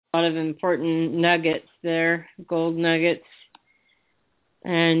a lot of important nuggets there, gold nuggets.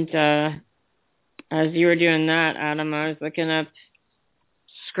 And as you were doing that, Adam, I was looking up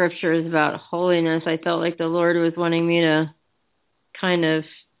scriptures about holiness. I felt like the Lord was wanting me to kind of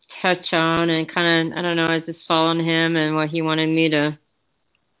touch on and kind of, I don't know, I just following him and what he wanted me to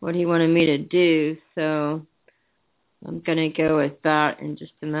do. So I'm going to go with that in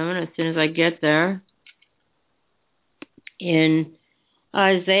just a moment as soon as I get there. In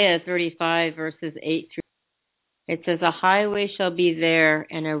Isaiah 35 verses 8 through, it says, a highway shall be there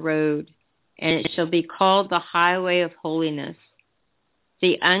and a road, and it shall be called the highway of holiness.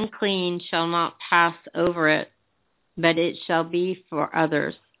 The unclean shall not pass over it, but it shall be for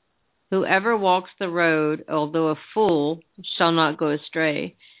others. Whoever walks the road, although a fool, shall not go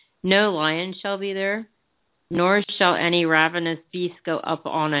astray. No lion shall be there, nor shall any ravenous beast go up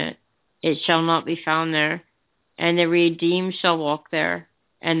on it. It shall not be found there. And the redeemed shall walk there,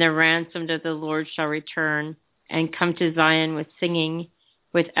 and the ransomed of the Lord shall return, and come to Zion with singing,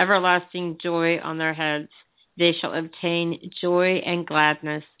 with everlasting joy on their heads. They shall obtain joy and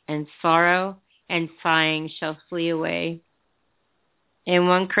gladness, and sorrow and sighing shall flee away. In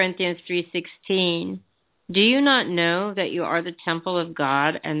 1 Corinthians 3:16, do you not know that you are the temple of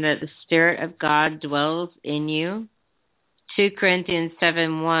God, and that the Spirit of God dwells in you? 2 Corinthians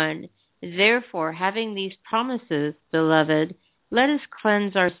 7:1, therefore, having these promises, beloved, let us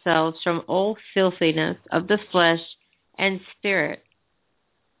cleanse ourselves from all filthiness of the flesh and spirit,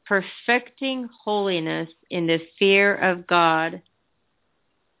 perfecting holiness in the fear of God.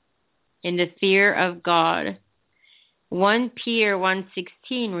 In the fear of God. 1 Peter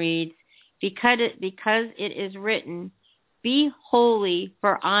 1:16 reads, because it is written, be holy,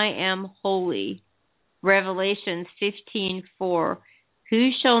 for I am holy. Revelations 15:4,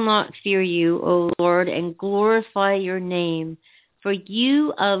 who shall not fear you, O Lord, and glorify your name? For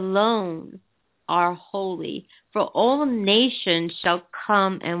you alone are holy. For all nations shall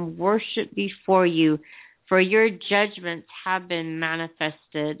come and worship before you, for your judgments have been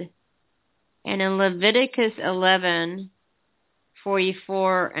manifested. And in Leviticus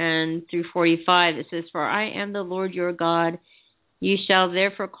 11:44 and through 45, it says, for I am the Lord your God. You shall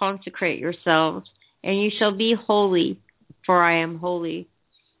therefore consecrate yourselves, and you shall be holy, for I am holy.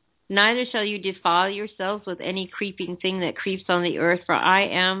 Neither shall you defile yourselves with any creeping thing that creeps on the earth, for I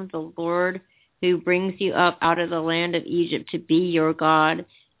am the Lord who brings you up out of the land of Egypt to be your God.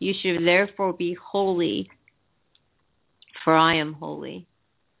 You should therefore be holy, for I am holy.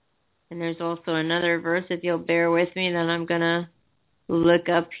 And there's also another verse, if you'll bear with me, that I'm going to look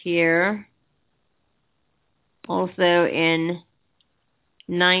up here. Also in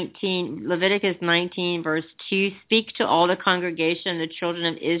Leviticus 19, verse 2, speak to all the congregation of the children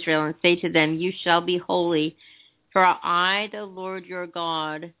of Israel and say to them, you shall be holy, for I, the Lord your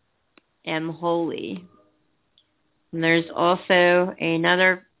God, am holy. And there's also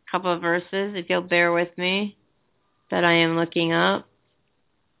another couple of verses, if you'll bear with me, that I am looking up.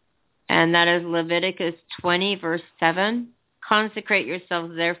 And that is Leviticus 20, verse 7. Consecrate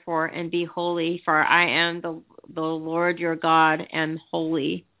yourselves, therefore, and be holy, for I am the Lord your God, am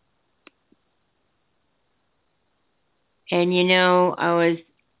holy. And you know,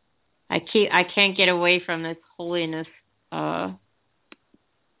 I can't get away from this holiness on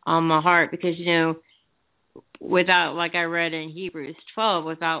my heart, because you know, without, like I read in Hebrews 12,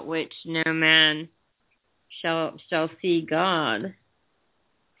 without which no man shall see God.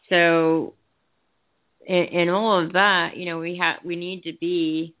 So in all of that, you know, we need to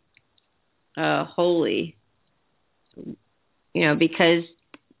be holy, you know, because,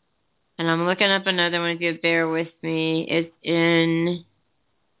 and I'm looking up another one, if you bear with me, it's in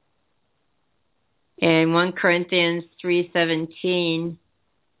 1 Corinthians 3:17,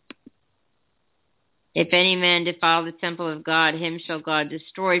 if any man defile the temple of God, him shall God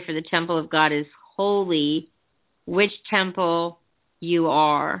destroy, for the temple of God is holy, which temple you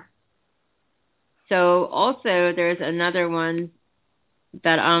are. So also there's another one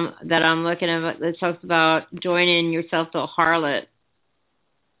that I'm looking at that talks about joining yourself to a harlot.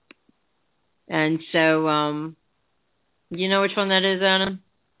 And so you know which one that is, Adam?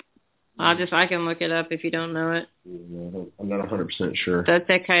 I can look it up if you don't know it. I'm not 100% sure. That's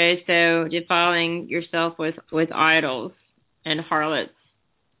okay. So defiling yourself with idols and harlots.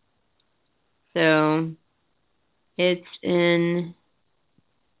 So it's in.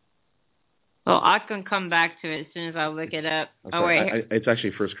 Well, I can come back to it as soon as I look it up. Oh, wait. It's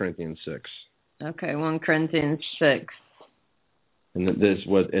actually 1 Corinthians 6. Okay, 1 Corinthians 6. And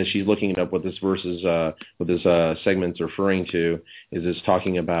as she's looking up what this verse is, what this segment's referring to, is it's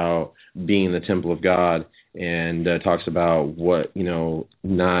talking about being the temple of God. and talks about what,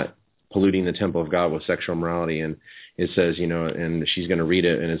 not polluting the temple of God with sexual immorality. And it says, and she's going to read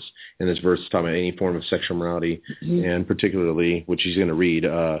it, and it's in this verse talking about any form of sexual immorality, and particularly what she's going to read,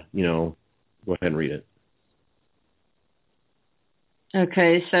 go ahead and read it.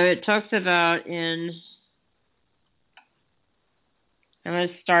 Okay, so it talks about I'm going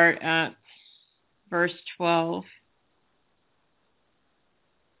to start at verse 12.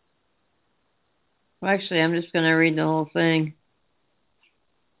 Well, actually, I'm just going to read the whole thing.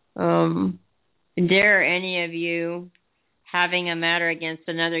 Dare any of you, having a matter against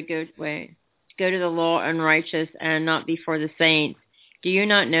another, go to the law unrighteous and not before the saints? Do you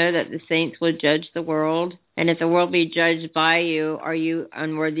not know that the saints will judge the world? And if the world be judged by you, are you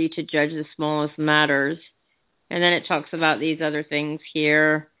unworthy to judge the smallest matters? And then it talks about these other things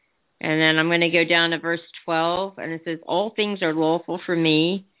here. And then I'm going to go down to verse 12, and it says, all things are lawful for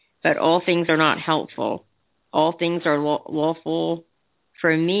me, but all things are not helpful. All things are lawful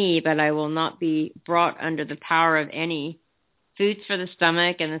for me, but I will not be brought under the power of any. Foods for the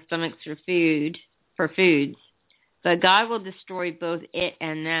stomach, and the stomach's for foods. But God will destroy both it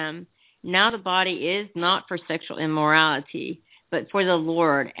and them. Now the body is not for sexual immorality, but for the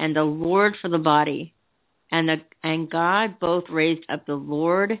Lord, and the Lord for the body. And God both raised up the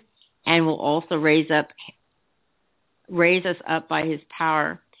Lord, and will also raise us up by his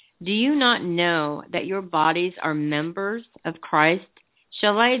power. Do you not know that your bodies are members of Christ?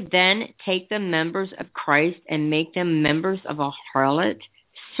 Shall I then take the members of Christ and make them members of a harlot?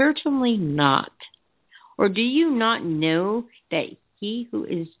 Certainly not. Or do you not know that he who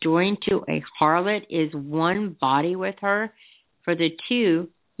is joined to a harlot is one body with her? For the two,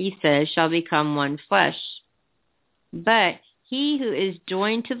 he says, shall become one flesh. But he who is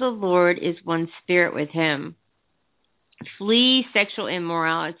joined to the Lord is one spirit with him. Flee sexual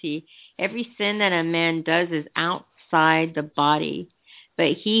immorality. Every sin that a man does is outside the body.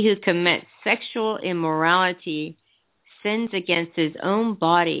 But he who commits sexual immorality sins against his own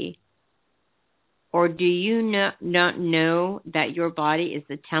body. Or do you not know that your body is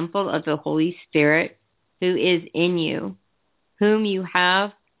the temple of the Holy Spirit who is in you, whom you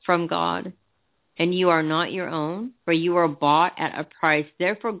have from God? And you are not your own, for you are bought at a price.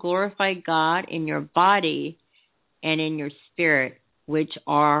 Therefore glorify God in your body and in your spirit, which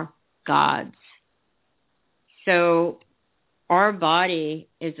are God's. So our body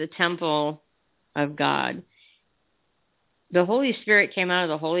is a temple of God. The Holy Spirit came out of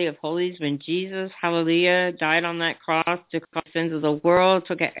the Holy of Holies when Jesus, hallelujah, died on that cross, took the sins of the world,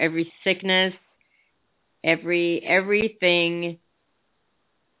 took out every sickness, everything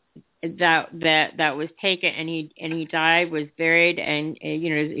that was taken, and he died, was buried, and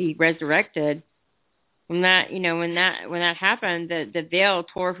he resurrected. When that happened, the veil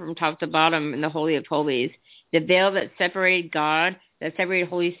tore from top to bottom in the Holy of Holies. The veil that separated God, that separated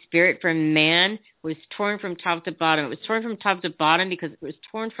Holy Spirit from man, was torn from top to bottom. It was torn from top to bottom because it was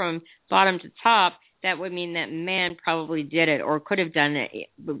torn from bottom to top. That would mean that man probably did it or could have done it,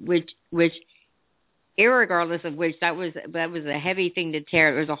 which irregardless of which, that was a heavy thing to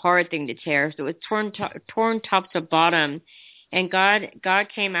tear. It was a hard thing to tear. So it was torn top to bottom, and God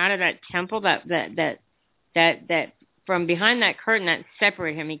came out of that temple that from behind that curtain that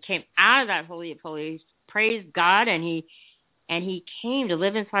separated him. He came out of that Holy of Holies. Praise God, and he came to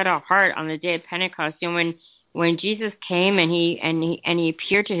live inside our heart on the day of Pentecost. When Jesus came and he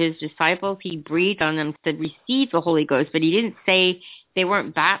appeared to his disciples, he breathed on them, said, receive the Holy Ghost. But he didn't say they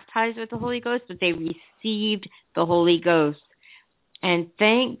weren't baptized with the Holy Ghost, but they received the Holy Ghost. And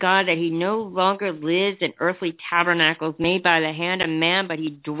thank God that he no longer lives in earthly tabernacles made by the hand of man, but he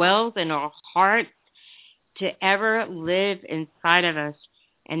dwells in our hearts to ever live inside of us,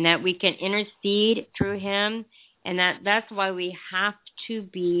 and that we can intercede through him, and that's why we have to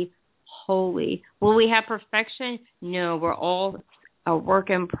be holy. Will we have perfection? No, we're all a work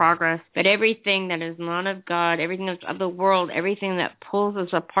in progress. But everything that is not of God, everything that's of the world, everything that pulls us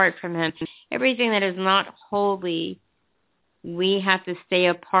apart from him, everything that is not holy, we have to stay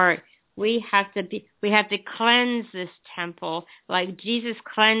apart. We have to cleanse this temple like Jesus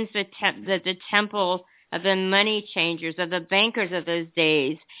cleansed the temple of the money changers, of the bankers of those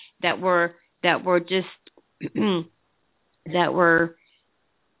days that were just that were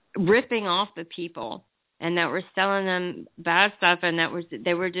ripping off the people and that were selling them bad stuff, and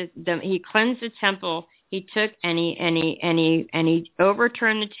he cleansed the temple. He took and he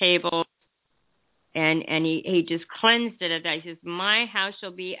overturned the table, and he just cleansed it of that. He says, my house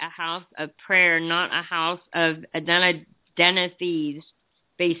shall be a house of prayer, not a house of a den of thieves,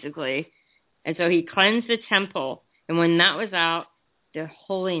 basically. And so he cleansed the temple. And when that was out, the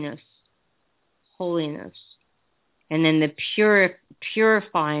holiness holiness. And then the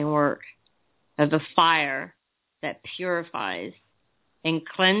purifying work of the fire that purifies and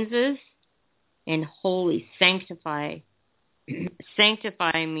cleanses and wholly sanctify.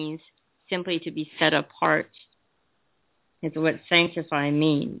 Sanctify means simply to be set apart. Is what sanctify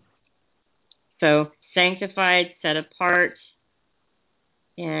means. So sanctified, set apart,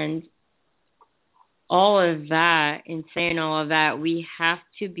 and all of that, in saying all of that, we have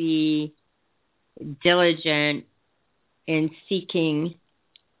to be diligent in seeking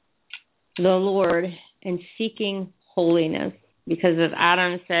the Lord and seeking holiness. Because as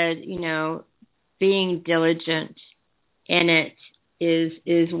Adam said, being diligent in it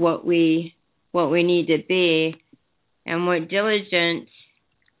is what we need to be. And what diligent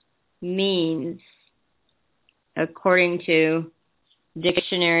means, according to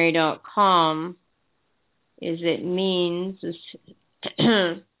dictionary.com, is it means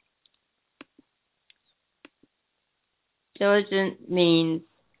diligent means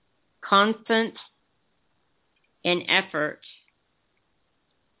constant in effort.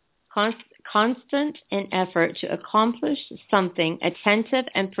 Constant in effort to accomplish something, attentive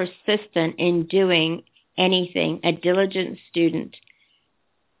and persistent in doing anything, a diligent student.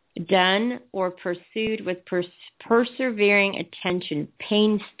 Done or pursued with persevering attention,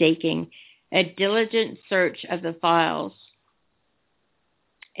 painstaking, a diligent search of the files.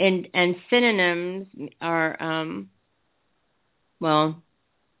 And synonyms are,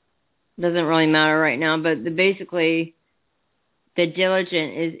 doesn't really matter right now, but basically the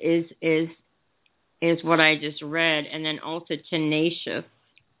diligent is what I just read, and then also tenacious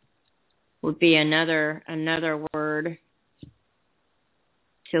would be another word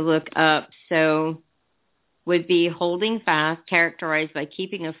to look up. So would be holding fast, characterized by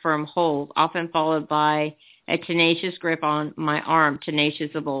keeping a firm hold, often followed by a tenacious grip on my arm,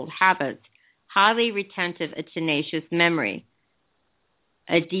 tenacious of old habits, highly retentive, a tenacious memory,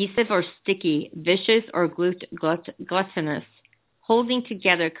 adhesive or sticky, vicious or gluttonous, holding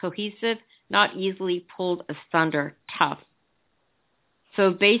together, cohesive, not easily pulled asunder, tough.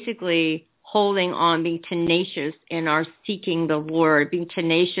 So basically, holding on, being tenacious in our seeking the Lord, being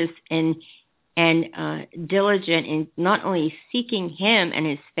tenacious and diligent in not only seeking Him and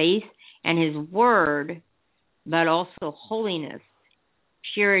His face and His Word, but also holiness,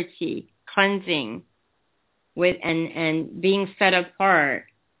 purity, cleansing, with and being set apart,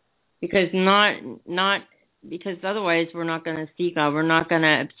 because because otherwise we're not going to see God. We're not going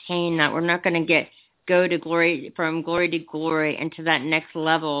to obtain that. We're not going to go to glory, from glory to glory, and to that next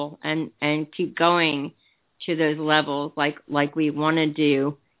level, and keep going to those levels like we want to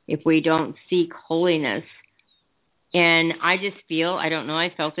do if we don't seek holiness. And I just feel, I don't know,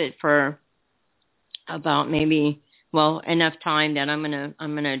 I felt it for about maybe, enough time that I'm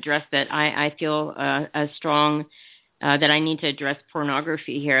gonna address that. I feel a strong that I need to address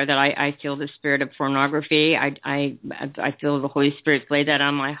pornography here, that I feel the spirit of pornography. I feel the Holy Spirit's laid that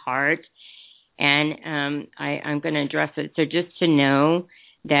on my heart, and I'm going to address it. So just to know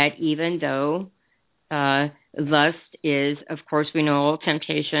that even though lust is, of course, we know all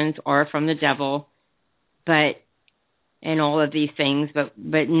temptations are from the devil, and all of these things,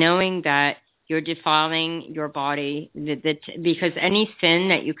 but knowing that you're defiling your body, because any sin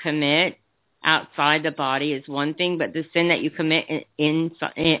that you commit outside the body is one thing, but the sin that you commit in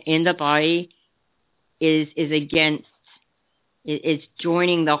the body is against. It's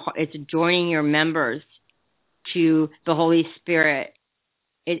joining your members to the Holy Spirit.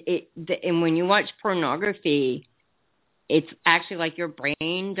 And when you watch pornography, it's actually like your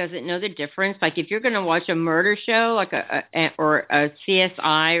brain doesn't know the difference. Like if you're going to watch a murder show, like or a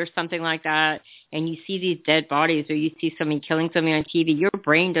CSI or something like that, and you see these dead bodies, or you see somebody killing somebody on TV, your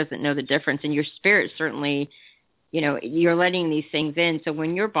brain doesn't know the difference, and your spirit certainly, you're letting these things in. So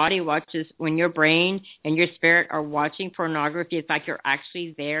when your body watches, when your brain and your spirit are watching pornography, it's like you're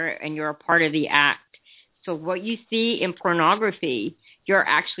actually there and you're a part of the act. So what you see in pornography, you're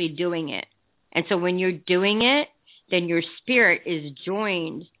actually doing it. And so when you're doing it, then your spirit is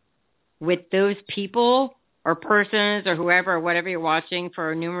joined with those people or persons or whoever or whatever you're watching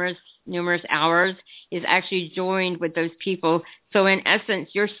for numerous hours, is actually joined with those people. So in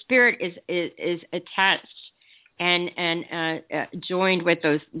essence, your spirit is attached and joined with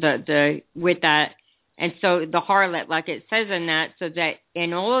those with that. And so the harlot, like it says in that, so that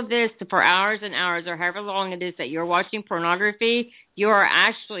in all of this, for hours and hours or however long it is that you're watching pornography, you are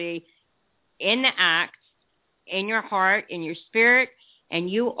actually in the act, in your heart, in your spirit, and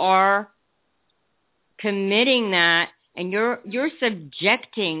you are committing that, and you're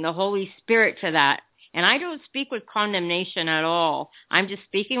subjecting the Holy Spirit to that. And I don't speak with condemnation at all. I'm just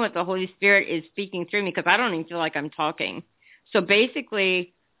speaking what the Holy Spirit is speaking through me because I don't even feel like I'm talking. So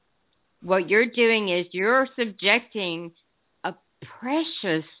basically, what you're doing is you're subjecting a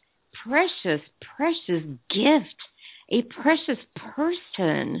precious, precious, precious gift, a precious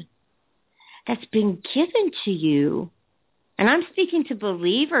person that's been given to you. And I'm speaking to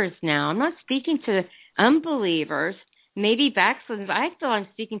believers now. I'm not speaking to unbelievers, maybe backsliders. I feel I'm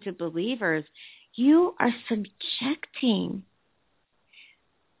speaking to believers. You are subjecting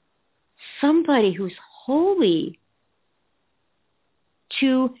somebody who's holy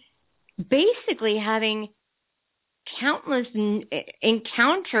to basically having countless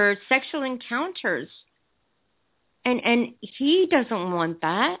encounters, sexual encounters. And he doesn't want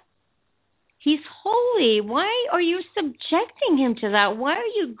that. He's holy. Why are you subjecting him to that? Why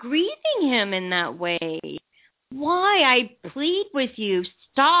are you grieving him in that way? Why? I plead with you.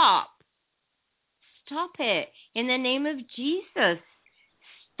 Stop. Stop it. In the name of Jesus.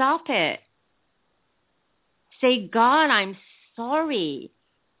 Stop it. Say, God, I'm sorry.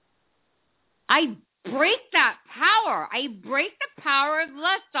 I break that power. I break the power of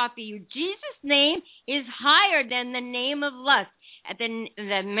lust off of you. Jesus' name is higher than the name of lust. At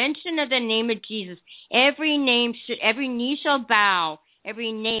the mention of the name of Jesus, every knee shall bow,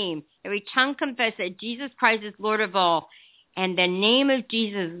 every tongue confess that Jesus Christ is Lord of all. And the name of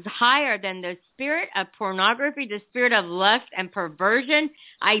Jesus is higher than the spirit of pornography, the spirit of lust and perversion.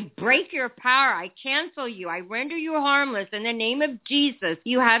 I break your power. I cancel you. I render you harmless in the name of Jesus.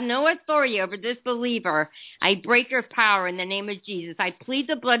 You have no authority over this believer. I break your power in the name of Jesus. I plead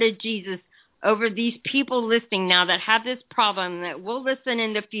the blood of Jesus over these people listening now that have this problem, that will listen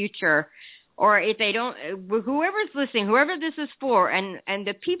in the future. Or if they don't, whoever's listening, whoever this is for, and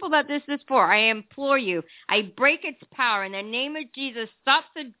the people that this is for, I implore you, I break its power in the name of Jesus. Stop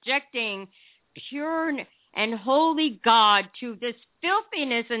subjecting pure and holy God to this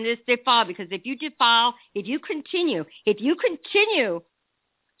filthiness and this defile. Because if you continue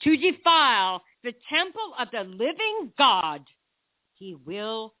to defile the temple of the living God, he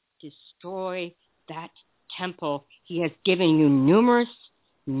will destroy that temple. He has given you numerous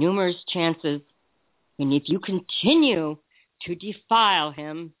chances. And if you continue to defile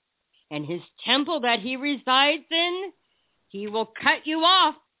him and his temple that he resides in, he will cut you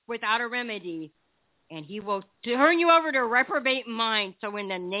off without a remedy. And he will turn you over to a reprobate mind. So in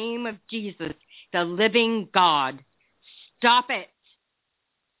the name of Jesus, the living God, stop it.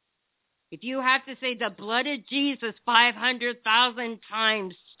 If you have to say the blood of Jesus 500,000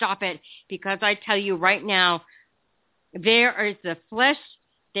 times, stop it. Because I tell you right now, there is the flesh,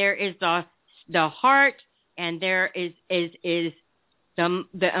 there is the heart, and there is the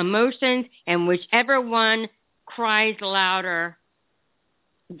emotions, and whichever one cries louder,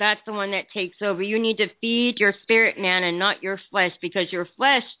 that's the one that takes over. You need to feed your spirit, man, and not your flesh, because your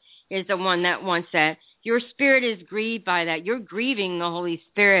flesh is the one that wants that. Your spirit is grieved by that. You're grieving the Holy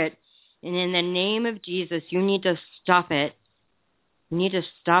Spirit. And in the name of Jesus, you need to stop it. You need to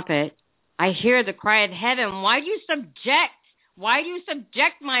stop it. I hear the cry of heaven. Why do you subject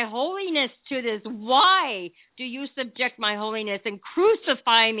my holiness to this? Why do you subject my holiness and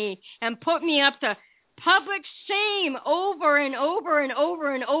crucify me and put me up to public shame over and over and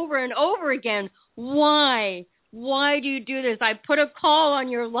over and over and over again? Why? Why do you do this? I put a call on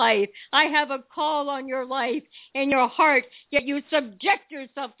your life. I have a call on your life and your heart, yet you subject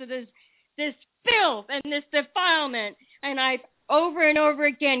yourself to this filth and this defilement. And I've over and over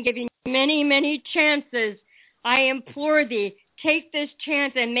again given you many chances. I implore thee, take this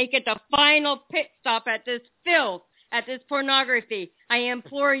chance and make it the final pit stop at this filth, at this pornography. I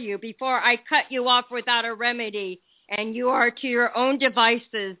implore you before I cut you off without a remedy and you are to your own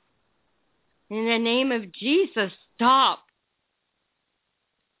devices. In the name of Jesus, stop.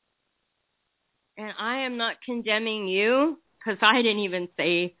 And I am not condemning you because I didn't even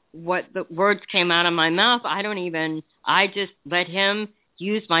say what the words came out of my mouth. I just let him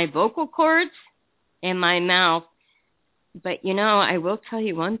use my vocal cords and my mouth. But, I will tell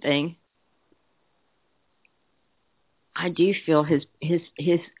you one thing. I do feel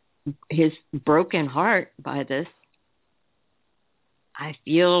his broken heart by this. I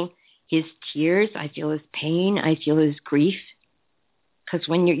feel his tears. I feel his pain. I feel his grief. Because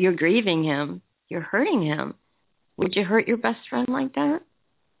when you're grieving him, you're hurting him. Would you hurt your best friend like that?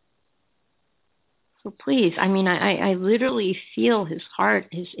 So please, I literally feel his heart,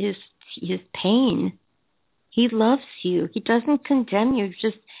 his pain. He loves you. He doesn't condemn you.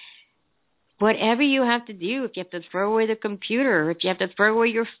 Just whatever you have to do, if you have to throw away the computer, if you have to throw away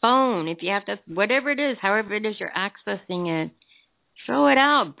your phone, if you have to, whatever it is, however it is you're accessing it, Throw it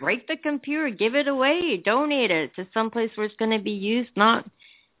out. Break the computer. Give it away. Donate it to someplace where it's going to be used. Not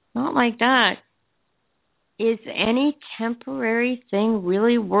like that. Is any temporary thing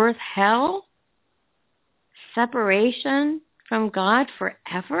really worth hell? Separation from God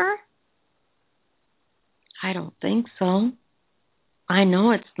forever? I don't think so. I know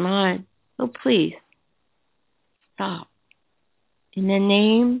it's not. So please, stop. In the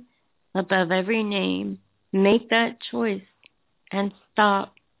name above every name, make that choice and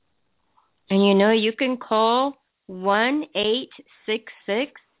stop. And you can call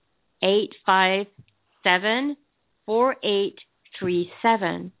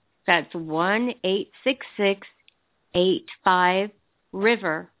 1-866-857-4837. That's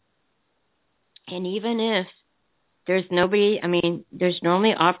 1-866-85-RIVER. And even if there's nobody, there's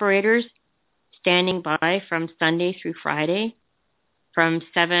normally operators standing by from Sunday through Friday, from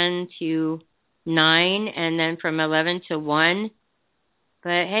 7 to 9, and then from 11 to 1.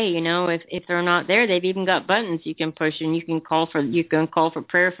 But hey, if they're not there, they've even got buttons you can push, and you can call for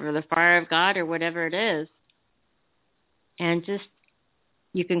prayer for the fire of God or whatever it is, and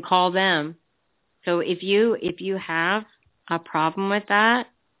you can call them. So if you have a problem with that,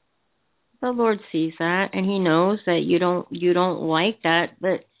 the Lord sees that, and He knows that you don't like that.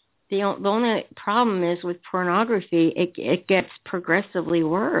 But the only problem is with pornography, it gets progressively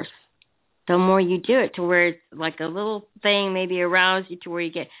worse. The more you do it, to where it's like a little thing maybe arouse you, to where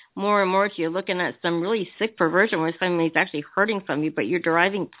you get more and more to you're looking at some really sick perversion where somebody's actually hurting from you, but you're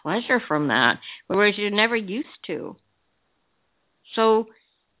deriving pleasure from that, whereas you never used to. So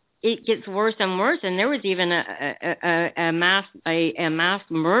it gets worse and worse. And there was even a mass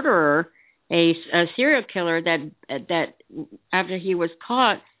murderer, a serial killer that after he was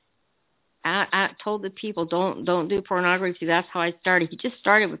caught, I told the people, don't do pornography. That's how I started. He just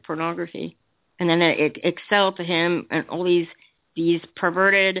started with pornography, and then it excelled to him, and all these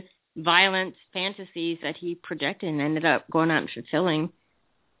perverted, violent fantasies that he projected and ended up going out and fulfilling.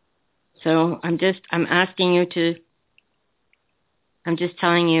 So I'm just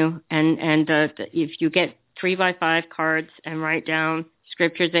telling you, and if you get 3x5 cards and write down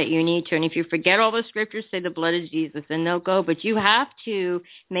scriptures that you need to, and if you forget all the scriptures, say the blood of Jesus, and they'll go. But you have to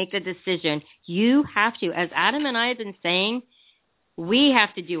make the decision. You have to, as Adam and I have been saying, we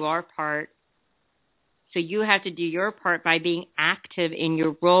have to do our part. So you have to do your part by being active in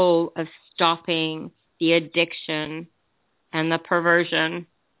your role of stopping the addiction and the perversion.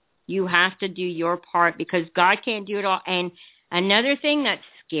 You have to do your part, because God can't do it all. And another thing that's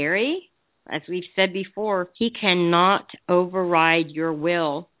scary, as we've said before, He cannot override your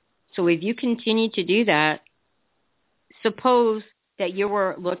will. So if you continue to do that, suppose that you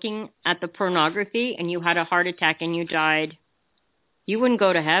were looking at the pornography and you had a heart attack and you died. You wouldn't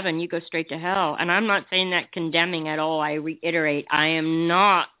go to heaven. You go straight to hell. And I'm not saying that condemning at all. I reiterate, I am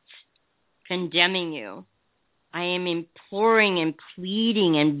not condemning you. I am imploring and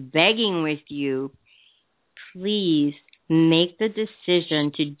pleading and begging with you, please make the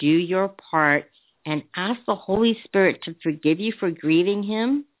decision to do your part and ask the Holy Spirit to forgive you for grieving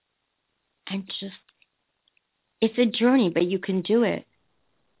Him. And it's a journey, but you can do it.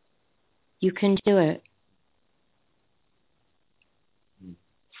 You can do it.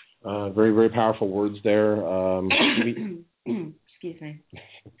 Very, very powerful words there. Excuse me.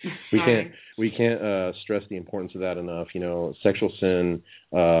 We can't stress the importance of that enough. Sexual sin,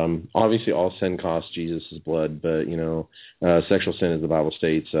 obviously all sin costs Jesus' blood, but sexual sin, as the Bible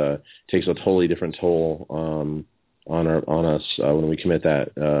states, takes a totally different toll on us when we commit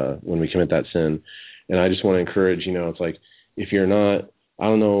that sin. And I just want to encourage, it's like, if you're not, I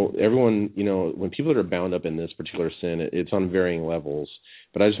don't know, everyone, when people are bound up in this particular sin, it's on varying levels.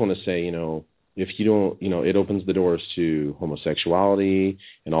 But I just want to say, if you don't, it opens the doors to homosexuality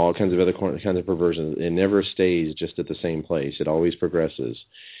and all kinds of other kinds of perversions. It never stays just at the same place. It always progresses.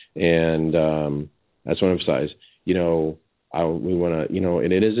 And I just want to emphasize, we want to,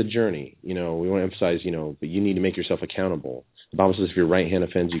 and it is a journey. We want to emphasize, but you need to make yourself accountable. The Bible says if your right hand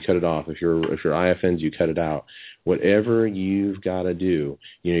offends, you cut it off. If your eye offends, you cut it out. Whatever you've got to do,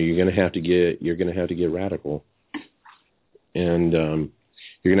 you're going to have to get radical. And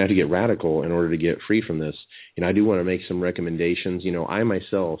you're going to have to get radical in order to get free from this. I do want to make some recommendations. I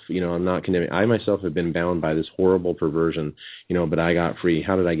myself, I'm not condemning. I myself have been bound by this horrible perversion, but I got free.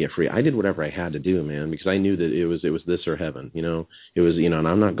 How did I get free? I did whatever I had to do, man, because I knew that it was this or heaven. It was, and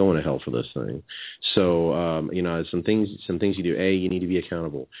I'm not going to hell for this thing. So, some things you do. You need to be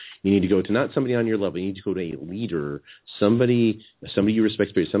accountable. You need to go to not somebody on your level. You need to go to a leader, somebody you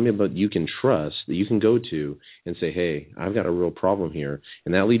respect, somebody you can trust that you can go to and say, hey, I've got a real problem here.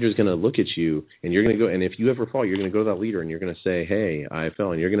 And that leader is going to look at you, and you're going to go, and if you ever fall, you're going to go to that leader, and you're going to say, hey, I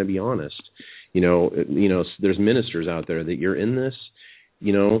fell, and you're going to be honest. There's ministers out there that you're in this,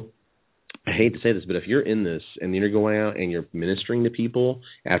 I hate to say this, but if you're in this and you're going out and you're ministering to people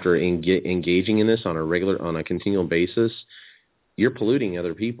after engaging in this on a continual basis, you're polluting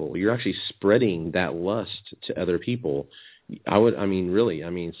other people. You're actually spreading that lust to other people. Some of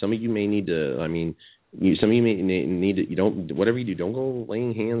you may need to, some of you may need to, whatever you do, don't go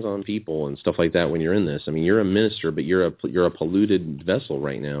laying hands on people and stuff like that when you're in this. You're a minister, but you're a polluted vessel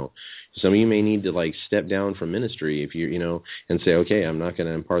right now. Some of you may need to step down from ministry if and say, okay, I'm not going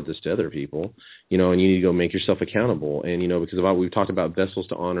to impart this to other people, and you need to go make yourself accountable. And, because we've talked about vessels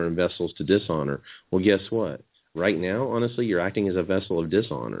to honor and vessels to dishonor. Well, guess what? Right now, honestly, you're acting as a vessel of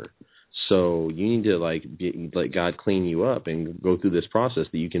dishonor. So you need to let God clean you up and go through this process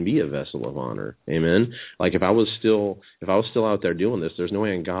that you can be a vessel of honor. Amen. If I was still out there doing this, there's no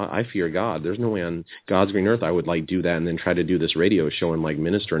way on God. I fear God. There's no way on God's green earth I would do that and then try to do this radio show and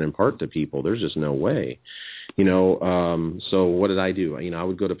minister and impart to people. There's just no way. So what did I do? I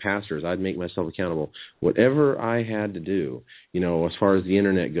would go to pastors. I'd make myself accountable. Whatever I had to do, as far as the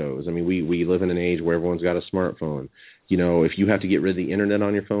internet goes. We live in an age where everyone's got a smartphone. If you have to get rid of the internet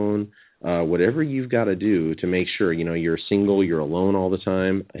on your phone, whatever you've got to do to make sure, you're single, you're alone all the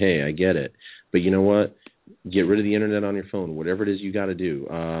time. Hey, I get it. But you know what? Get rid of the internet on your phone, whatever it is you got to do.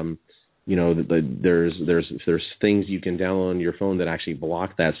 There's things you can download on your phone that actually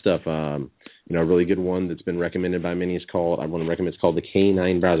block that stuff. A really good one that's been recommended by many is called, it's called the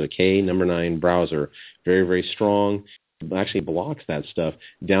K9 browser, K9 browser. Very, very strong. It actually blocks that stuff.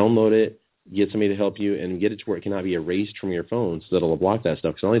 Download it. Get somebody to help you and get it to where it cannot be erased from your phone so that it'll block that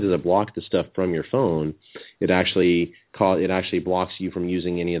stuff. Because not only does it block the stuff from your phone, it actually blocks you from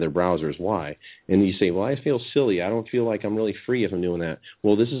using any other browsers. Why? And you say, well, I feel silly. I don't feel like I'm really free if I'm doing that.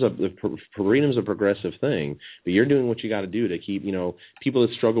 Well, freedom's a progressive thing, but you're doing what you got to do to keep, people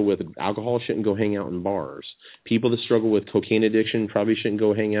that struggle with alcohol shouldn't go hang out in bars. People that struggle with cocaine addiction probably shouldn't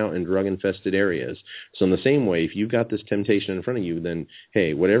go hang out in drug-infested areas. So in the same way, if you've got this temptation in front of you, then,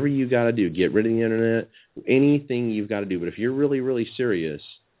 hey, whatever you got to do, get rid of the internet, anything you've got to do. But if you're really, really serious,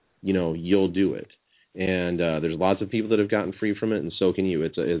 you'll do it. And there's lots of people that have gotten free from it, and so can you.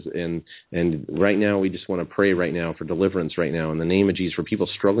 And right now we just want to pray right now for deliverance right now in the name of Jesus for people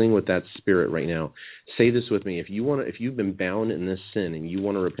struggling with that spirit right now. Say this with me. If you've been bound in this sin and you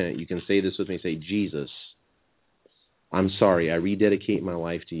want to repent, you can say this with me. Say, Jesus, I'm sorry. I rededicate my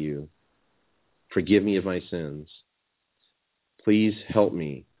life to you. Forgive me of my sins. Please help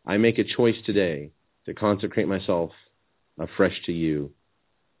me. I make a choice today to consecrate myself afresh to you.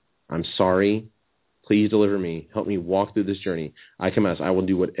 I'm sorry. Please deliver me. Help me walk through this journey. I confess I will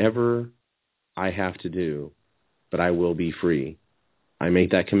do whatever I have to do, but I will be free. I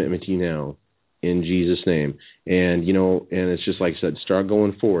make that commitment to you now in Jesus' name. And, and it's just like I said, start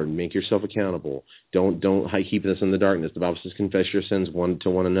going forward. Make yourself accountable. Don't keep this in the darkness. The Bible says confess your sins one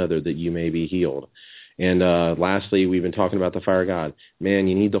to one another that you may be healed. And lastly, we've been talking about the fire of God. Man,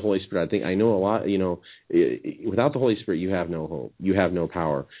 you need the Holy Spirit. I know a lot, without the Holy Spirit, you have no hope. You have no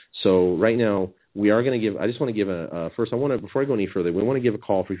power. So right now, we are going to give, I just want to give before I go any further, we want to give a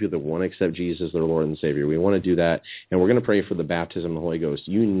call for people that want to accept Jesus as their Lord and Savior. We want to do that, and we're going to pray for the baptism of the Holy Ghost.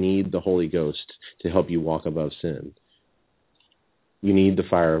 You need the Holy Ghost to help you walk above sin. You need the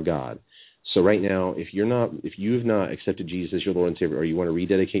fire of God. So right now, if you have not accepted Jesus as your Lord and Savior, or you want to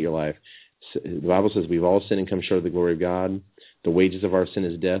rededicate your life, the Bible says we've all sinned and come short of the glory of God. The wages of our sin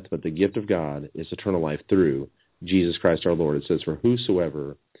is death, but the gift of God is eternal life through Jesus Christ our Lord. It says, for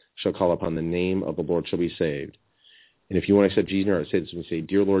whosoever shall call upon the name of the Lord shall be saved. And if you want to accept Jesus in your heart, say this and say,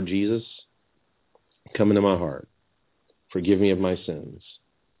 Dear Lord Jesus, come into my heart. Forgive me of my sins.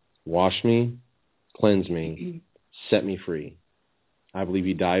 Wash me, cleanse me, set me free. I believe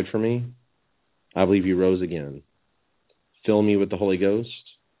you died for me. I believe you rose again. Fill me with the Holy Ghost.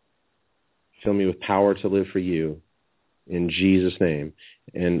 Fill me with power to live for you in Jesus' name.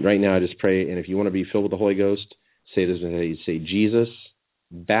 And right now I just pray, and if you want to be filled with the Holy Ghost, say this and say, Jesus,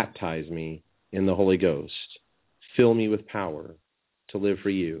 baptize me in the Holy Ghost. Fill me with power to live for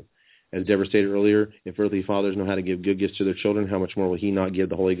you. As Deborah stated earlier, if earthly fathers know how to give good gifts to their children, how much more will he not give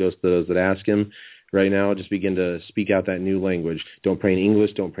the Holy Ghost to those that ask him? Right now, just begin to speak out that new language. Don't pray in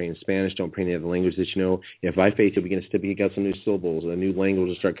English. Don't pray in Spanish. Don't pray in any other language that you know. If by faith you'll begin to speak out some new syllables, a new language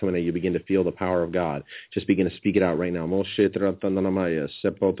will start coming out, you begin to feel the power of God. Just begin to speak it out right now.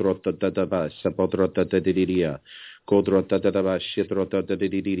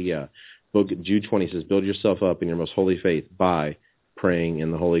 Book Jude 20 says, build yourself up in your most holy faith by praying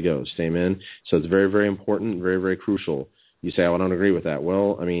in the Holy Ghost. Amen. So it's very, very important, very, very crucial You say, oh, I don't agree with that.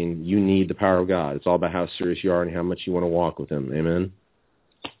 Well, I mean, you need the power of God. It's all about how serious you are and how much you want to walk with him. Amen?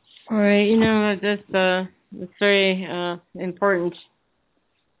 All right. That's very important.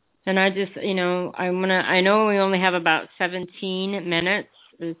 And I just, I know we only have about 17 minutes.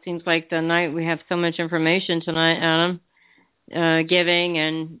 It seems like we have so much information tonight, Adam, giving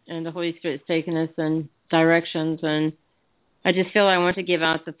and the Holy Spirit's taking us in directions. And I just feel I want to give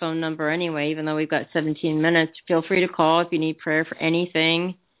out the phone number anyway, even though we've got 17 minutes. Feel free to call if you need prayer for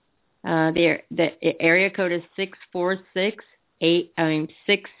anything. The area code is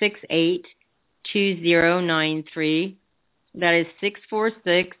 668-2093. That is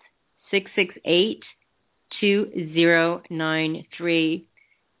 646-668-2093.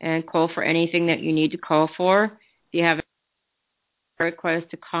 And call for anything that you need to call for. If you have a request,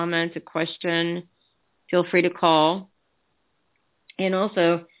 a comment, a question, feel free to call. And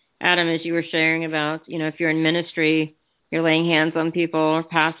also, Adam, as you were sharing about, if you're in ministry, you're laying hands on people, or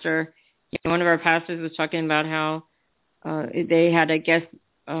pastor. One of our pastors was talking about how they had a guest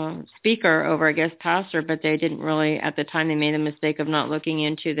speaker over a guest pastor, but they didn't really, at the time, they made the mistake of not looking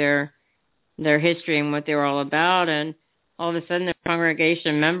into their history and what they were all about. And all of a sudden, the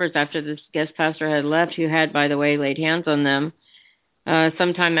congregation members, after this guest pastor had left, who had, by the way, laid hands on them,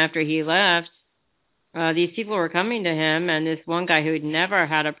 sometime after he left, these people were coming to him, and this one guy who had never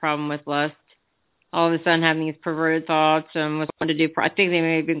had a problem with lust, all of a sudden having these perverted thoughts and was wanting to do, I think they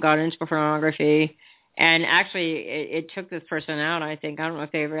may have even got into pornography. And actually, it took this person out, I think. I don't know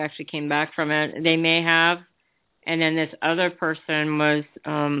if they ever actually came back from it. They may have. And then this other person was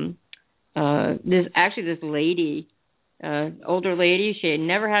this lady, older lady. She had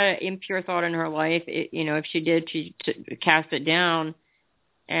never had an impure thought in her life. If she did, she cast it down.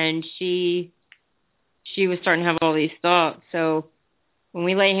 And she was starting to have all these thoughts. So when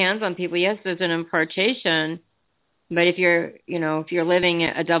we lay hands on people, yes, there's an impartation. But if you're living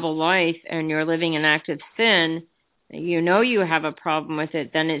a double life and you're living in active sin, you have a problem with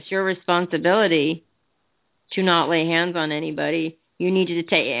it, then it's your responsibility to not lay hands on anybody. You need to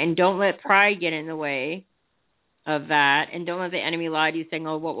take, and don't let pride get in the way of that, and don't let the enemy lie to you saying,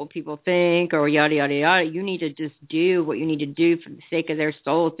 oh, what will people think, or yada, yada, yada. You need to just do what you need to do for the sake of their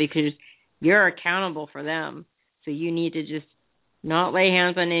souls, because you're accountable for them. So you need to just not lay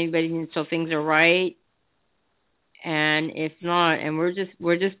hands on anybody until things are right. And if not, and we're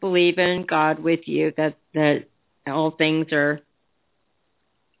just believing God with you that all things are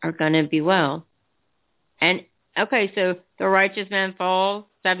going to be well. And okay, so the righteous man falls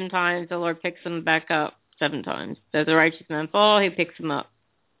 7 times, the Lord picks him back up 7 times. So the righteous man falls, he picks him up.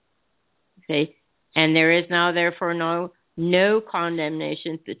 Okay, and there is now therefore no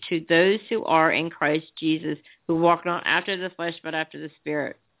condemnation to those who are in Christ Jesus, who walk not after the flesh but after the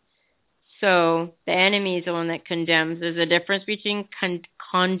Spirit. So the enemy is the one that condemns. There's a difference between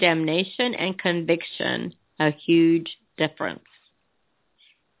condemnation and conviction, a huge difference.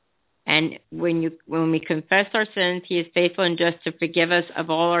 And when we confess our sins, he is faithful and just to forgive us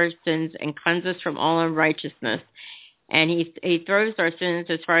of all our sins and cleanse us from all unrighteousness. And he throws our sins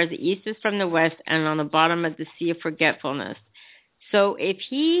as far as the east is from the west and on the bottom of the sea of forgetfulness. So if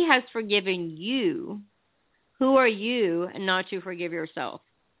he has forgiven you, who are you not to forgive yourself?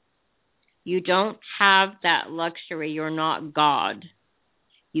 You don't have that luxury. You're not God.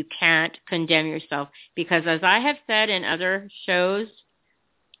 You can't condemn yourself. Because as I have said in other shows,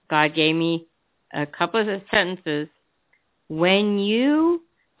 God gave me a couple of sentences. When you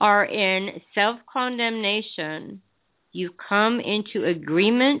are in self-condemnation, you come into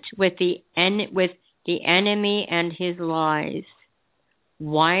agreement with the enemy and his lies.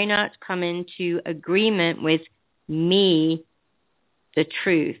 Why not come into agreement with me, the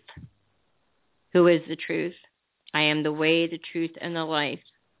truth? Who is the truth? I am the way, the truth, and the life.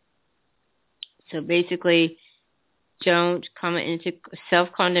 So basically, don't come into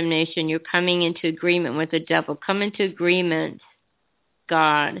self-condemnation. You're coming into agreement with the devil. Come into agreement,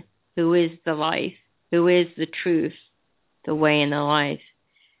 God, who is the life, who is the truth, the way, and the life.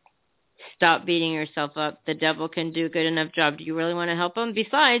 Stop beating yourself up. The devil can do a good enough job. Do you really want to help him?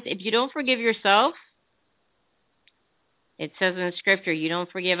 Besides, if you don't forgive yourself, it says in the scripture, you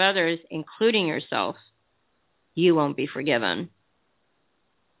don't forgive others, including yourself, you won't be forgiven.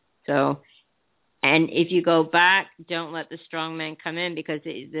 So, and if you go back, don't let the strong man come in, because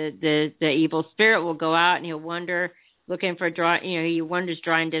the evil spirit will go out and he'll wander looking for he wanders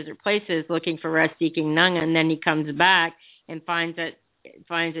dry and desert places looking for rest, seeking none, and then he comes back and finds it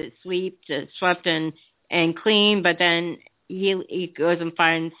swept and clean, but then he goes and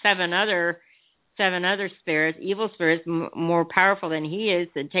finds seven other 7 other spirits, evil spirits, more powerful than he is,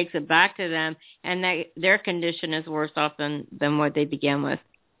 and takes it back to them, and their condition is worse off than what they began with.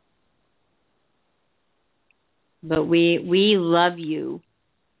 But we love you.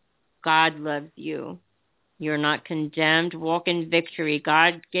 God loves you. You're not condemned. Walk in victory.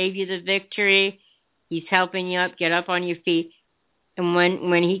 God gave you the victory. He's helping you up. Get up on your feet. And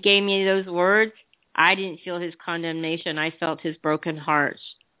when he gave me those words, I didn't feel his condemnation. I felt his broken heart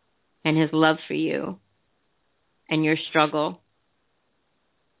and his love for you and your struggle.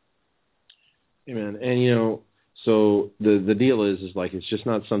 Amen. And, so the deal is like it's just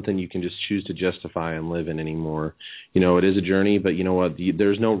not something you can just choose to justify and live in anymore. It is a journey, but you know what?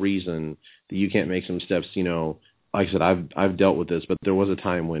 There's no reason that you can't make some steps. Like I said, I've dealt with this, but there was a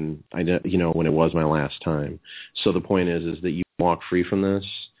time when when it was my last time. So the point is that you walk free from this,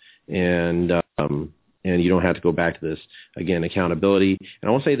 and you don't have to go back to this again. Accountability, and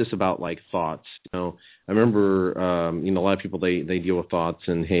I want to say this about like thoughts. I remember a lot of people they deal with thoughts,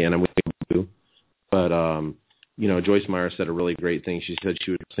 and hey, and I'm with you, but Joyce Meyer said a really great thing. She said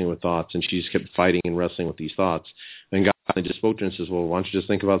she was wrestling with thoughts, and she just kept fighting and wrestling with these thoughts. And God just spoke to her and says, "Well, why don't you just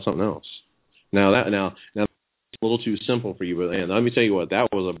think about something else?" Now it's a little too simple for you, but let me tell you what,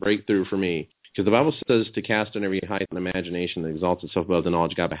 that was a breakthrough for me. Because the Bible says to cast on every height and imagination that exalts itself above the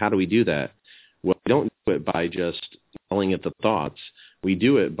knowledge of God. But how do we do that? Well, we don't do it by just yelling at the thoughts. We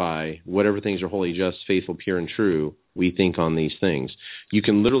do it by whatever things are holy, just, faithful, pure, and true. We think on these things. You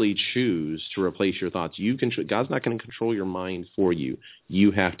can literally choose to replace your thoughts. God's not going to control your mind for you.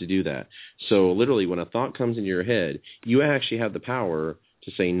 You have to do that. So literally, when a thought comes into your head, you actually have the power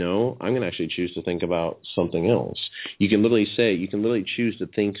to say, no, I'm going to actually choose to think about something else. You can literally choose to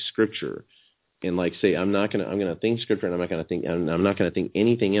think Scripture, and like say, I'm going to think Scripture, and I'm not going to think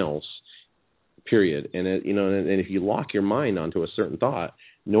anything else. Period. And and if you lock your mind onto a certain thought,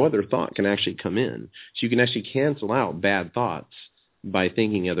 no other thought can actually come in. So you can actually cancel out bad thoughts by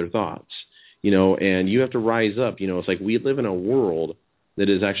thinking other thoughts. And you have to rise up. It's like we live in a world that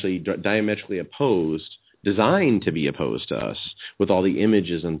is actually diametrically opposed, designed to be opposed to us with all the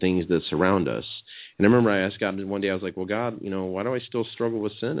images and things that surround us. And I remember I asked God one day, I was like, well, God, why do I still struggle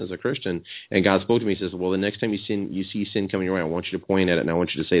with sin as a Christian? And God spoke to me and says, well, the next time you see sin coming your way, I want you to point at it, and I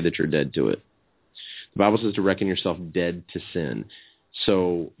want you to say that you're dead to it. The Bible says to reckon yourself dead to sin.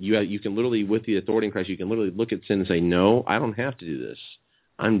 So you can literally, with the authority in Christ, you can literally look at sin and say, no, I don't have to do this.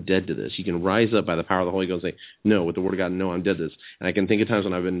 I'm dead to this. You can rise up by the power of the Holy Ghost and say, no, with the Word of God, no, I'm dead to this. And I can think of times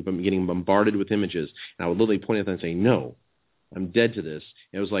when I've been getting bombarded with images, and I would literally point at them and say, no, I'm dead to this.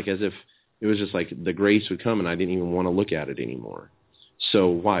 And it was like as if it was just like the grace would come, and I didn't even want to look at it anymore. So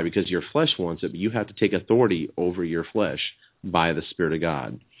why? Because your flesh wants it, but you have to take authority over your flesh by the Spirit of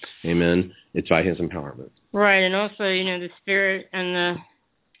God. Amen. It's by His empowerment. Right, and also, the spirit and the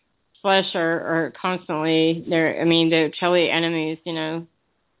flesh are constantly they're totally enemies,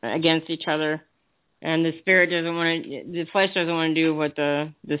 against each other. And the flesh doesn't want to do what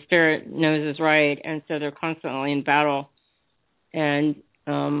the spirit knows is right, and so they're constantly in battle. And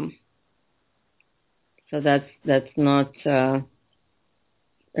so that's not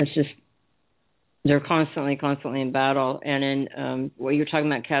it's just they're constantly in battle. And in what you're talking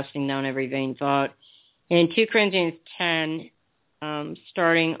about, casting down every vain thought. In 2 Corinthians 10,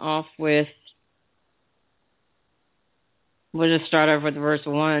 starting off with, we'll just start off with verse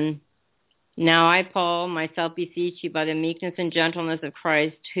 1. Now I, Paul, myself beseech you by the meekness and gentleness of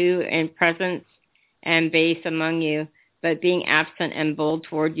Christ, who in presence am base among you, but being absent am bold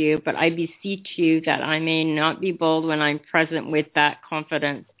toward you. But I beseech you that I may not be bold when I'm present with that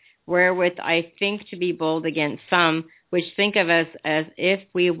confidence, wherewith I think to be bold against some, which think of us as if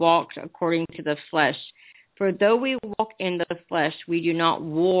we walked according to the flesh. For though we walk in the flesh, we do not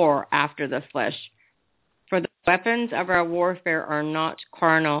war after the flesh. For the weapons of our warfare are not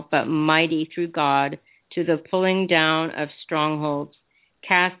carnal, but mighty through God to the pulling down of strongholds,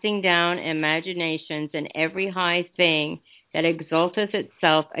 casting down imaginations and every high thing that exalteth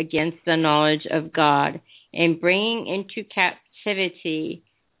itself against the knowledge of God, and bringing into captivity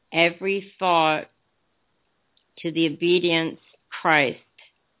every thought to the obedience of Christ,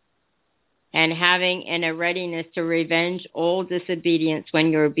 and having in a readiness to revenge all disobedience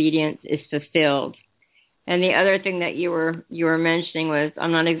when your obedience is fulfilled. And the other thing that you were mentioning was,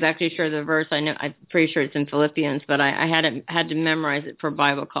 I'm not exactly sure the verse. I'm pretty sure it's in Philippians, but I had to memorize it for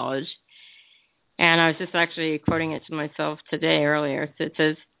Bible college. And I was just actually quoting it to myself today earlier. So it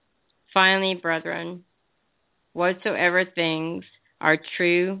says, finally, brethren, whatsoever things are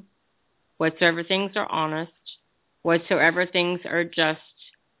true, whatsoever things are honest, whatsoever things are just,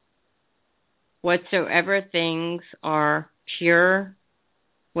 whatsoever things are pure,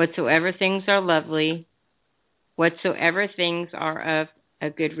 whatsoever things are lovely, whatsoever things are of a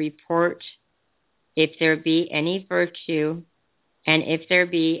good report, if there be any virtue, and if there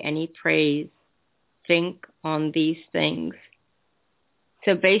be any praise, think on these things.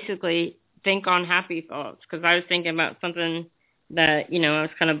 So basically, think on happy thoughts, because I was thinking about something that, I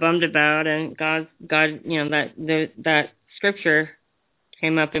was kind of bummed about, and God, that scripture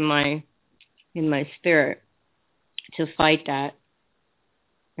came up in my spirit to fight that.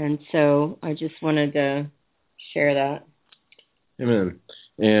 And so I just wanted to share that. Amen.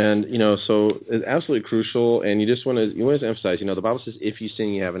 And, so it's absolutely crucial, and you want to emphasize, the Bible says, if you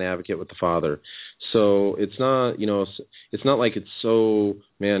sin, you have an advocate with the Father. So it's not, it's not like it's so,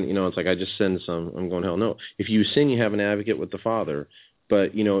 man, it's like I just sinned, so I'm going to hell. No. If you sin, you have an advocate with the Father.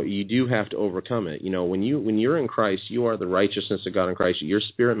 But, you do have to overcome it. When you're in Christ, you are the righteousness of God in Christ. Your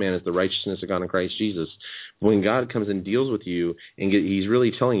spirit man is the righteousness of God in Christ Jesus. When God comes and deals with you, and he's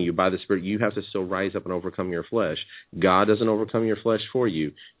really telling you by the Spirit, you have to still rise up and overcome your flesh. God doesn't overcome your flesh for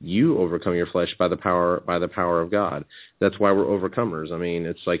you. You overcome your flesh by the power of God. That's why we're overcomers. I mean,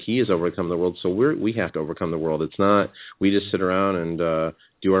 it's like he has overcome the world, so we have to overcome the world. It's not we just sit around and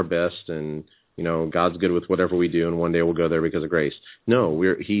do our best and God's good with whatever we do, and one day we'll go there because of grace. No,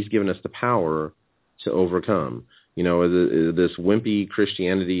 he's given us the power to overcome. This wimpy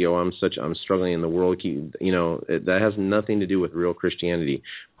Christianity, I'm struggling in the world, that has nothing to do with real Christianity.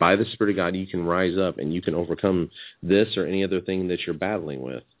 By the Spirit of God, you can rise up and you can overcome this or any other thing that you're battling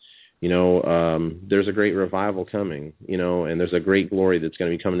with. There's a great revival coming, and there's a great glory that's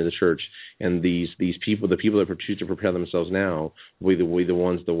going to be coming to the church. And these people, the people that choose to prepare themselves now, will be the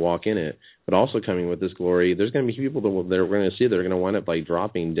ones that walk in it. But also coming with this glory, there's going to be people that we're going to see that are going to wind up like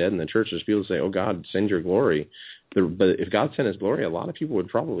dropping dead in the church. There's people that say, "Oh God, send your glory." But if God sent his glory, a lot of people would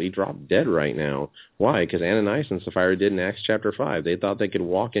probably drop dead right now. Why? Because Ananias and Sapphira did in Acts chapter 5. They thought they could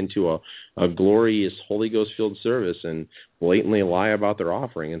walk into a glorious Holy Ghost-filled service and blatantly lie about their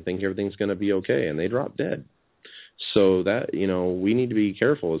offering and think everything's going to be okay, and they dropped dead. So that, we need to be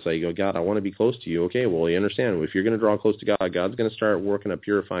careful. It's like, oh, God, I want to be close to you. Okay, well, you understand, if you're going to draw close to God, God's going to start working a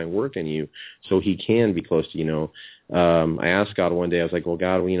purifying work in you so he can be close to you. I asked God one day, I was like, well,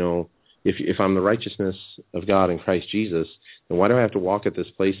 God, if I'm the righteousness of God in Christ Jesus, then why do I have to walk at this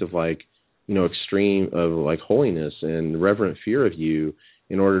place of extreme of holiness and reverent fear of you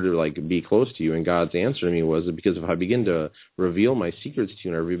in order to be close to you? And God's answer to me was because if I begin to reveal my secrets to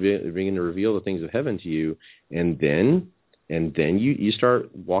you and I begin to reveal the things of heaven to you, and then you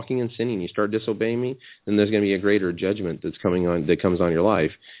start walking and sinning, you start disobeying me, then there's going to be a greater judgment that comes on your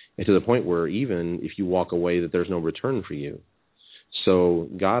life, and to the point where even if you walk away, that there's no return for you. So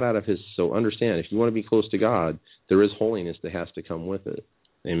so understand, if you want to be close to God, there is holiness that has to come with it.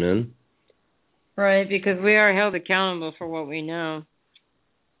 Amen? Right, because we are held accountable for what we know.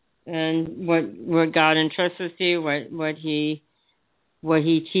 And what God entrusts us to, what he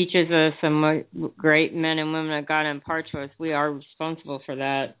teaches us, and what great men and women of God impart to us, we are responsible for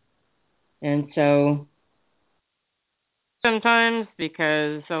that. And so sometimes,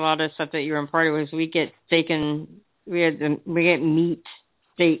 because a lot of stuff that you're imparted with, we get meat,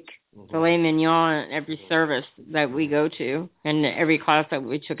 steak, filet mignon at every service that we go to, and every class that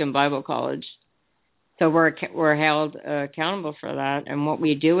we took in Bible college. So we're held accountable for that and what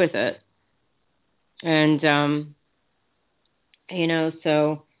we do with it. And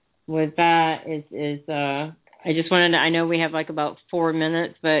so with that I just wanted to, I know we have about 4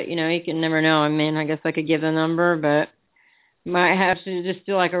 minutes, but you can never know. I mean, I guess I could give the number, but might have to just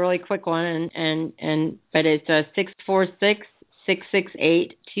do a really quick one, but it's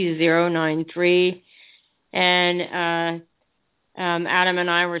 646-668-2093, and Adam and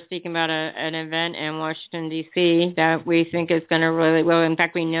I were speaking about an event in Washington D.C. that we think is going to really, well, in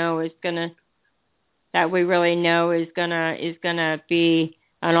fact, we know is going to be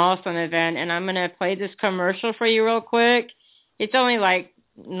an awesome event, and I'm going to play this commercial for you real quick. It's only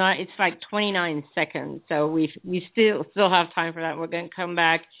it's 29 seconds, so we still have time for that. We're going to come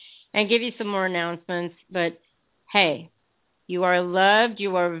back and give you some more announcements. But hey, you are loved,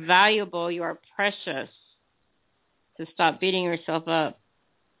 you are valuable, you are precious. So stop beating yourself up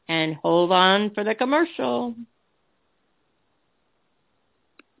and hold on for the commercial.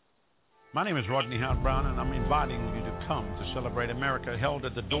 My name is Rodney Howard Brown, and I'm inviting you to come to Celebrate America, held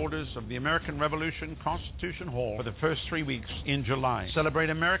at the Daughters of the American Revolution Constitution Hall for the first 3 weeks in July. Celebrate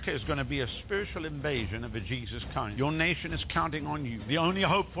America is going to be a spiritual invasion of a Jesus kind. Your nation is counting on you. The only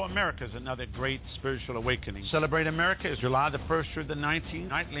hope for America is another great spiritual awakening. Celebrate America is July the 1st through the 19th,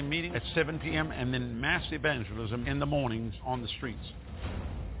 nightly meeting at 7 p.m., and then mass evangelism in the mornings on the streets.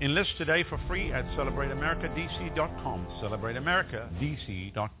 Enlist today for free at CelebrateAmericaDC.com.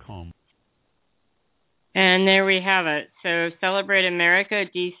 CelebrateAmericaDC.com. And there we have it. So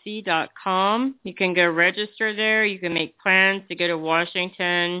CelebrateAmericaDC.com. You can go register there. You can make plans to go to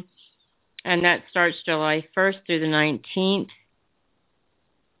Washington. And that starts July 1st through the 19th.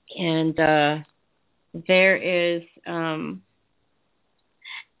 And there is,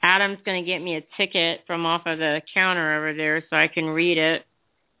 Adam's going to get me a ticket from off of the counter over there so I can read it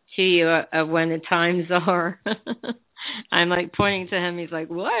to you of when the times are. I'm like pointing to him. He's like,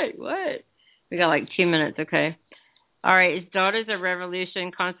 what? We got like 2 minutes, okay. All right, it's Daughters of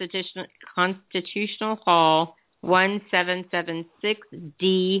Revolution, Constitutional Hall, 1776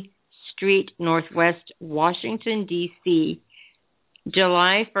 D Street, Northwest Washington, D.C.,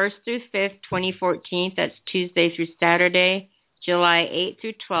 July 1st through 5th, 2014. That's Tuesday through Saturday. July 8th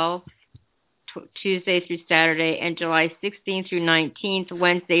through 12th, Tuesday through Saturday. And July 16th through 19th,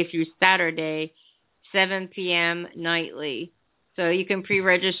 Wednesday through Saturday, 7 p.m. nightly. So you can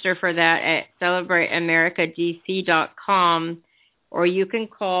pre-register for that at CelebrateAmericaDC.com, or you can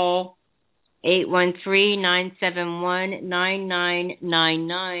call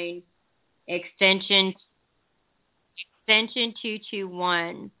 813-971-9999, extension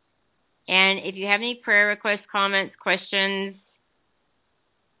 221. And if you have any prayer requests, comments, questions,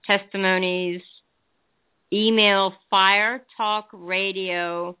 testimonies, email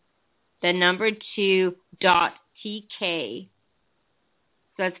firetalkradio, 2.tk.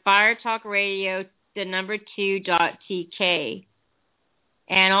 So it's firetalkradio, 2.tk.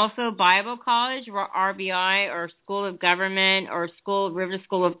 And also Bible College, or RBI, or School of Government, or River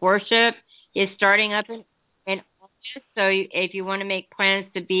School of Worship is starting up in August. So if you want to make plans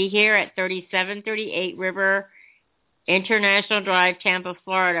to be here at 3738 River International Drive, Tampa,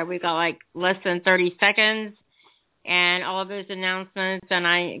 Florida, we've got like less than 30 seconds. And all of those announcements.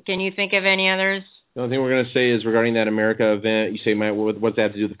 And can you think of any others? The only thing we're going to say is regarding that America event, you say, Mike, what's that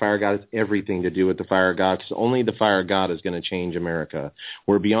have to do with the fire of God? It's everything to do with the fire of God, because only the fire of God is going to change America.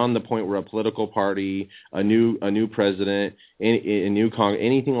 We're beyond the point where a political party, a new president, a new Congress,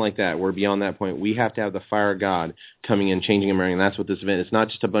 anything like that, we're beyond that point. We have to have the fire of God coming in, changing America, and that's what this event is. It's not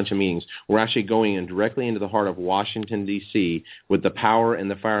just a bunch of meetings. We're actually going in directly into the heart of Washington, D.C. with the power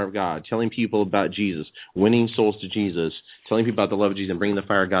and the fire of God, telling people about Jesus, winning souls to Jesus, telling people about the love of Jesus, and bringing the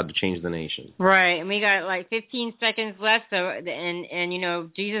fire of God to change the nation. Right. And we got like 15 seconds left. So, and you know,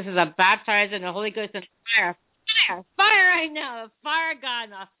 Jesus is a baptizer in the Holy Ghost and fire right now. The fire of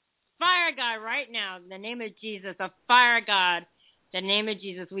God, right now. In the name of Jesus, the fire of God, the name of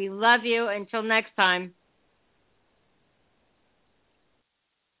Jesus. We love you. Until next time.